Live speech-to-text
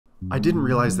I didn't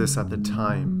realize this at the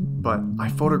time, but I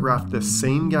photographed this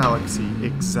same galaxy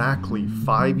exactly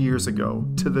 5 years ago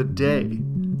to the day.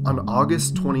 On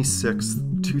August 26,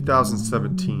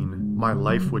 2017, my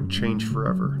life would change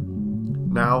forever.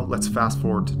 Now, let's fast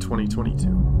forward to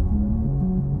 2022.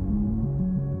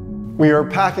 We are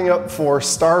packing up for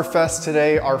Starfest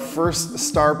today, our first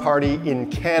star party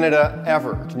in Canada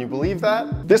ever. Can you believe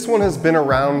that? This one has been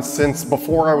around since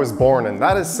before I was born, and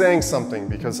that is saying something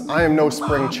because I am no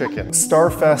spring chicken.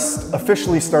 Starfest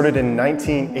officially started in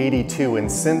 1982,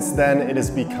 and since then it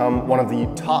has become one of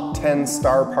the top 10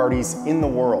 star parties in the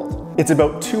world. It's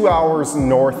about 2 hours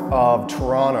north of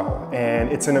Toronto, and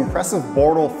it's an impressive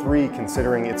Bortle 3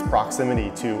 considering its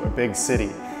proximity to a big city.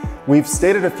 We've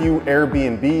stayed at a few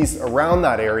Airbnbs around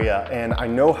that area, and I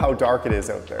know how dark it is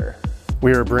out there.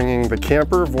 We are bringing the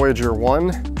camper, Voyager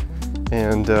 1,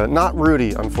 and not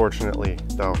Rudy, unfortunately,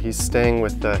 though. He's staying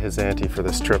with his auntie for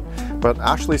this trip. But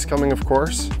Ashley's coming, of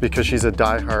course, because she's a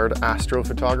die-hard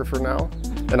astrophotographer now,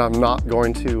 and I'm not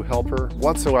going to help her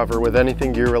whatsoever with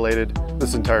anything gear-related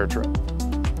this entire trip.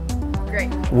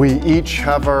 Great. We each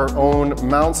have our own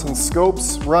mounts and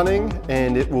scopes running,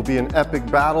 and it will be an epic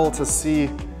battle to see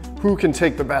who can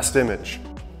take the best image.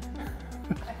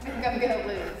 I think I'm gonna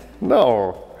lose.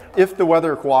 No. If the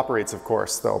weather cooperates, of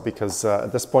course, though, because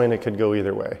at this point it could go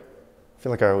either way. I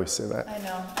feel like I always say that. I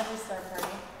know, every star party.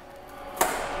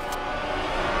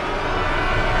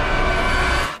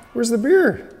 Where's the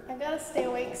beer? I gotta stay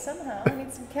awake somehow. I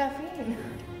need some caffeine.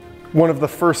 One of the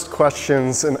first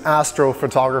questions an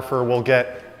astrophotographer will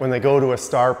get when they go to a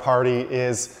star party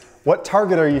is, what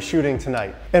target are you shooting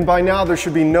tonight? And by now there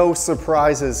should be no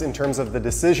surprises in terms of the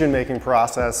decision-making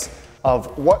process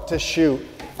of what to shoot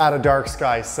at a dark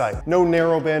sky site. No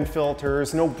narrowband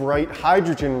filters, no bright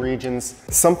hydrogen regions,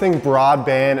 something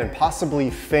broadband and possibly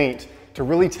faint to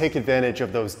really take advantage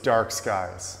of those dark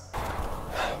skies.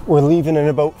 We're leaving in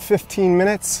about 15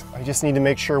 minutes. I just need to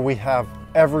make sure we have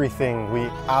everything we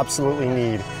absolutely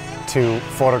need to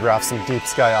photograph some deep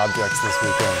sky objects this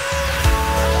weekend.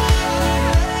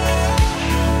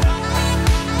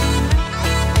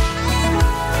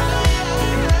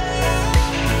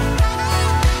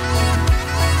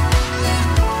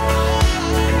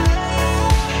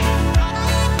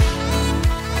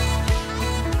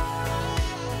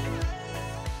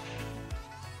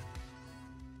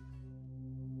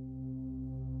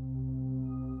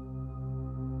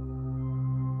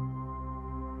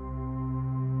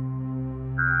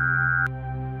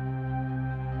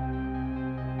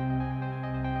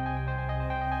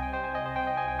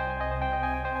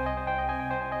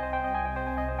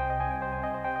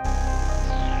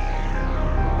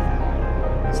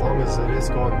 As long as it is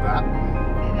going that way.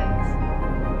 It is.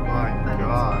 My But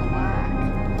God. it's black.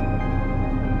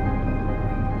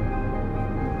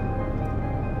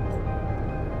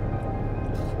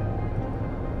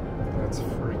 That's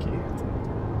freaky.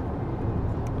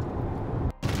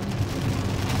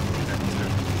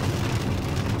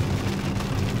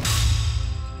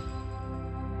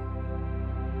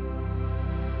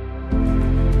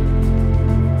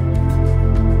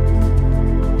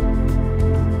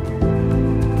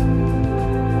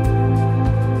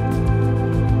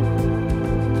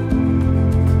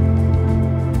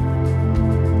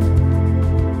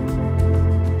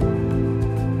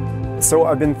 So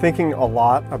I've been thinking a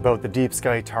lot about the deep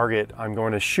sky target I'm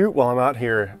going to shoot while I'm out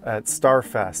here at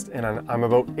Starfest, and I'm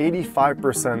about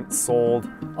 85% sold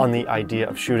on the idea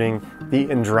of shooting the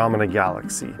Andromeda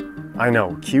Galaxy. I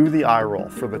know, cue the eye roll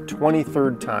for the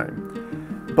 23rd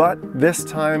time. But this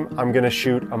time I'm gonna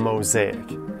shoot a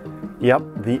mosaic. Yep,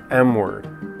 the M word.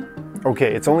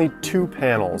 Okay, it's only 2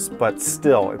 panels, but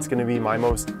still, it's gonna be my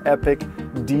most epic,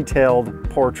 detailed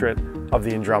portrait of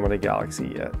the Andromeda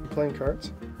Galaxy yet. Playing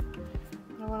cards?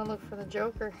 I want to look for the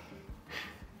Joker.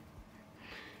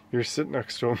 You're sitting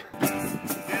next to him.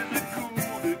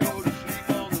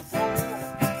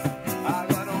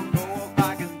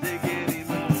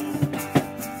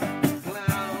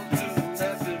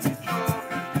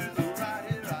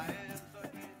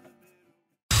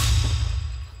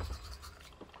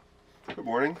 Good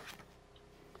morning.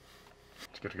 Did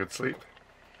you get a good sleep?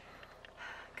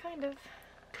 Kind of.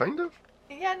 Kind of?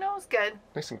 Yeah, no, it was good.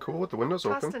 Nice and cool with the windows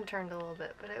open. Austin turned a little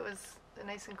bit, but it was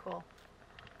nice and cool.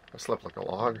 I slept like a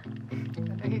log.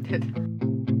 I know you did.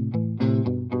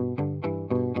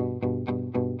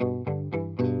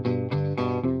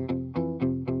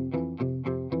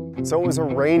 So it was a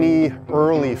rainy,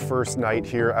 early first night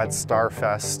here at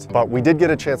Starfest, but we did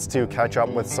get a chance to catch up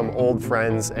with some old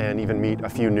friends and even meet a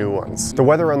few new ones. The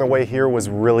weather on the way here was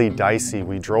really dicey.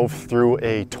 We drove through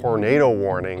a tornado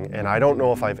warning, and I don't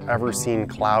know if I've ever seen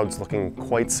clouds looking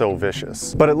quite so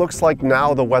vicious. But it looks like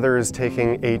now the weather is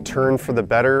taking a turn for the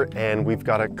better, and we've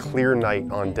got a clear night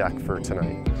on deck for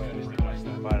tonight.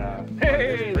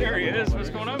 Hey, there he is. What's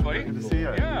going on, buddy? Good to see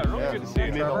you. Yeah, really good to see you.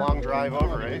 You made a long drive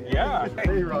over, eh? Yeah.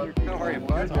 Hey, Ron. How are you,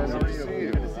 bud? Good to see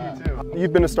you. Good to see you too.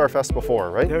 You've been to Starfest before,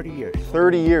 right? 30 years.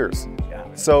 30 years. Yeah.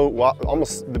 So well,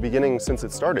 almost the beginning since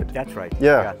it started. That's right.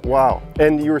 Yeah. Wow.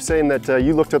 And you were saying that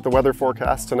you looked at the weather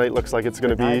forecast tonight. Looks like it's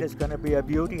going to be. Tonight is going to be a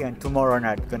beauty, and tomorrow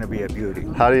night is going to be a beauty.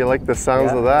 How do you like the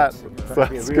sounds of that?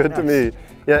 That's good to me.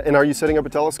 Yeah, and are you setting up a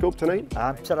telescope tonight?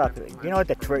 I'm set up. You know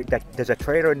there's a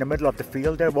trailer in the middle of the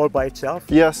field there, all by itself?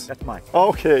 Yes. That's mine.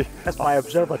 Okay. That's my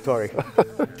observatory.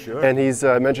 Sure. And he's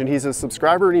mentioned he's a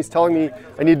subscriber, and he's telling me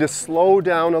I need to slow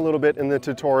down a little bit in the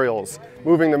tutorials,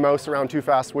 moving the mouse around too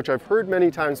fast, which I've heard many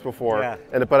times before. Yeah.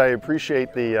 But I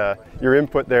appreciate the your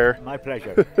input there. My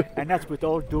pleasure. And that's with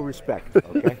all due respect,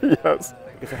 okay? Yes.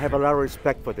 Because I have a lot of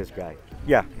respect for this guy.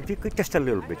 Yeah, if you could just a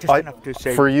little bit, just enough to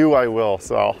say. For you, I will,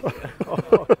 Sal.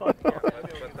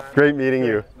 Great meeting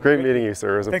you. Great meeting you,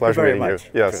 sir. It was a pleasure meeting you.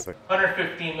 Yes.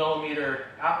 115 millimeter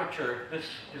aperture. This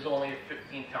is only a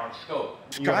 15-pound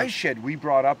scope. Sky shed we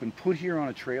brought up and put here on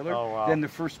a trailer. Oh, wow. Then the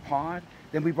first pod.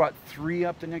 Then we brought 3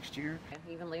 up the next year.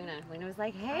 Even Luna was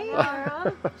like, hey,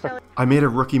 Laura. I made a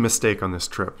rookie mistake on this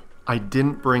trip. I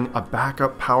didn't bring a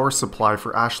backup power supply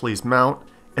for Ashley's mount,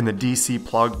 and the DC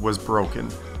plug was broken.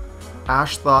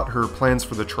 Ash thought her plans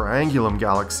for the Triangulum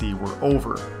Galaxy were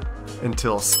over,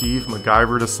 until Steve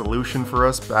MacGyvered a solution for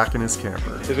us back in his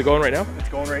camper. Is it going right now? It's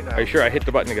going right now. Are you sure? I hit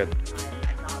the button again.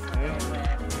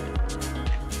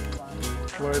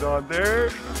 Right on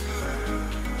there.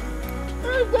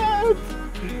 And that!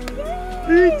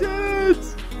 He did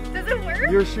it! Does it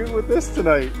work? You're shooting with this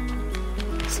tonight.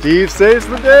 Steve saves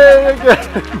the day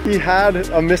again. He had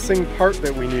a missing part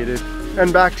that we needed.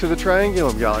 And back to the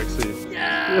Triangulum Galaxy.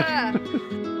 Yeah!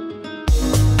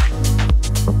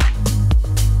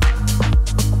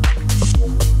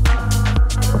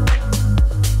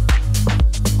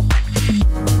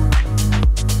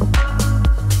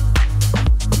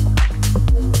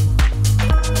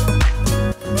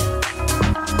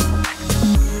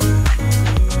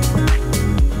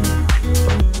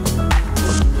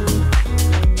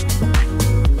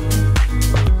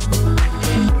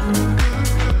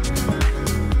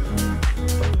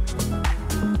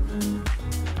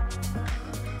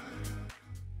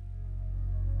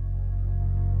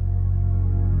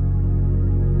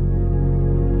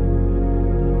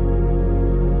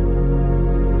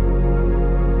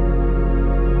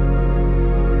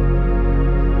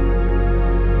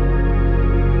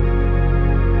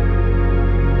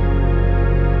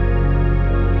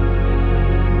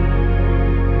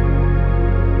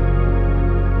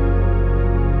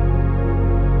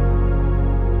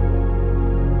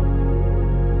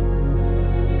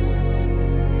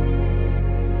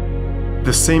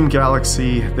 The same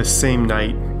galaxy, the same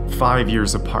night, 5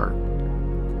 years apart.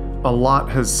 A lot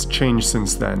has changed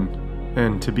since then,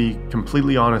 and to be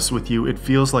completely honest with you, it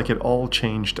feels like it all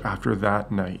changed after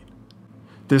that night.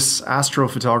 This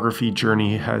astrophotography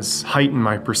journey has heightened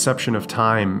my perception of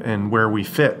time and where we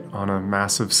fit on a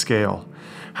massive scale.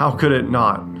 How could it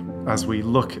not, as we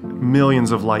look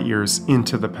millions of light years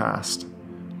into the past?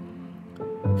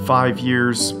 5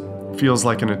 years feels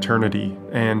like an eternity,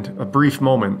 and a brief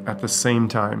moment at the same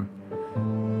time.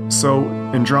 So,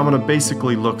 Andromeda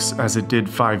basically looks as it did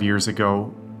 5 years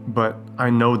ago, but I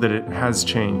know that it has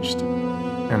changed,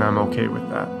 and I'm okay with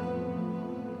that.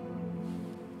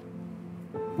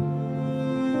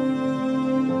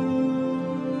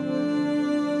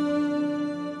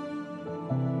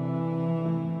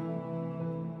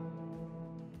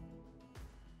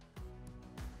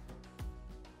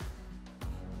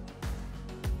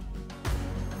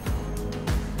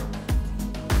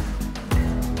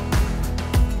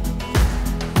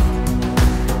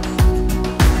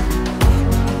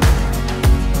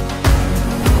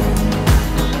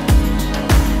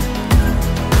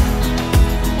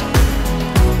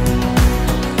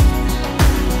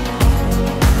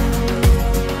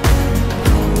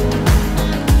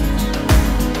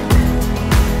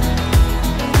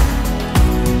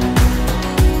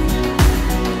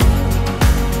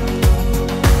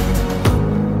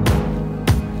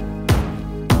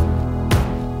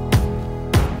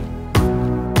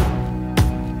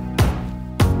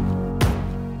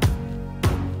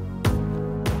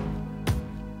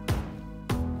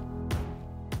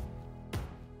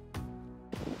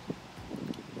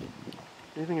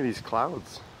 do you think of these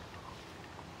clouds?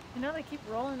 You know, they keep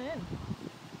rolling in.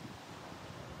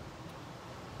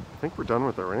 I think we're done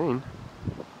with the rain.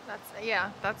 Yeah,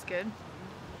 that's good.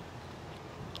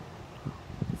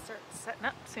 Start setting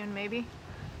up soon, maybe.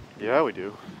 Yeah, we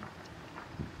do.